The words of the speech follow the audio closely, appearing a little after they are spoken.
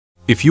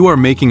If you are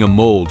making a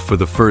mold for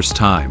the first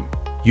time,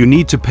 you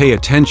need to pay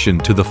attention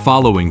to the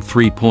following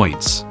 3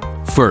 points.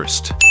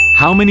 First,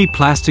 how many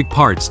plastic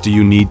parts do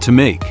you need to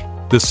make?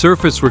 The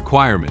surface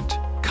requirement,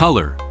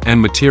 color,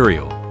 and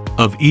material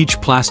of each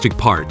plastic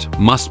part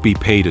must be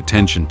paid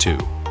attention to.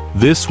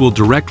 This will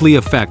directly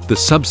affect the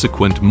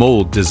subsequent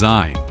mold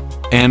design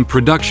and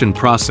production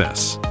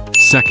process.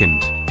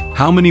 Second,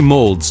 how many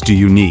molds do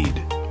you need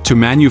to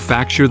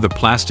manufacture the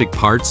plastic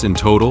parts in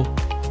total?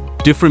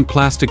 Different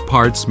plastic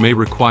parts may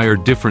require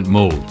different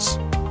molds,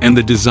 and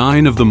the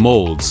design of the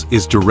molds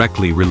is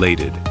directly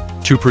related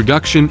to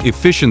production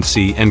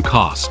efficiency and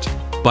cost.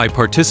 By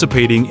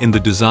participating in the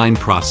design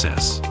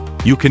process,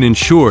 you can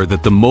ensure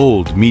that the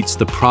mold meets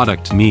the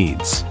product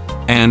needs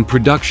and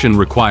production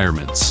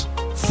requirements.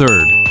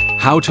 Third,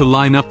 how to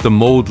line up the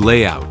mold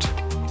layout.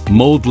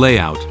 Mold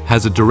layout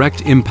has a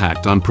direct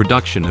impact on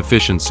production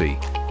efficiency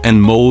and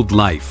mold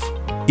life.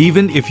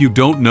 Even if you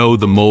don't know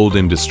the mold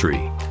industry,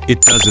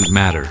 it doesn't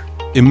matter.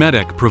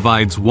 Immetech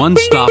provides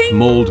one-stop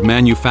mold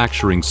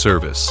manufacturing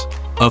service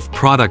of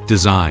product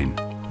design,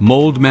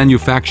 mold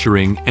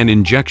manufacturing and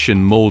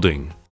injection molding.